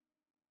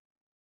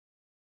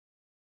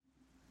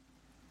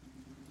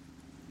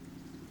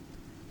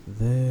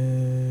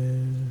There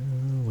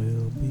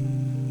will be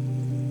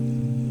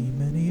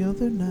many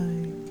other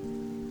nights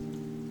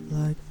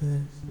like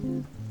this,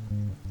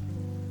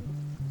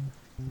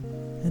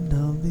 and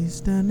I'll be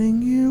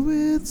standing here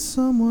with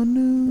someone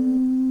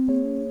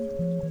new.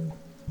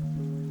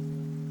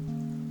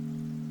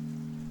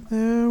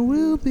 There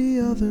will be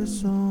other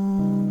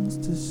songs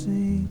to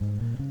sing,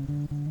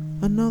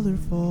 another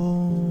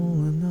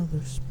fall,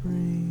 another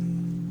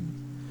spring,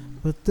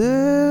 but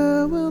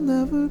there will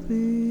never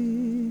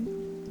be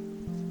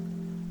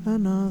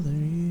another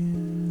you.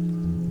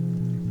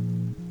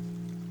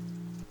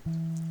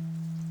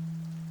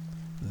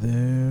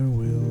 There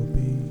will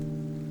be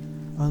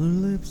other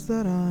lips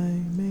that I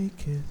may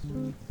kiss,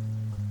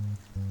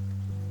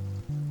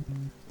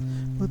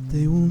 but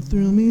they won't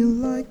thrill me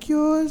like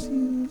yours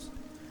used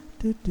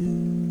to do.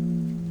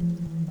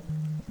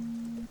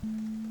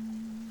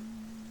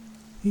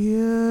 Yes,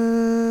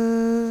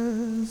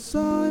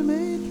 I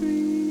may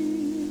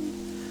dream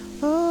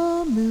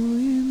a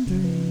million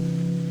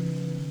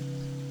dreams,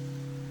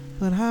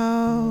 but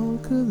how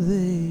could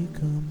they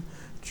come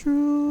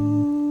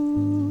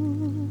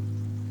true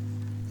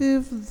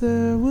if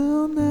there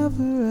will never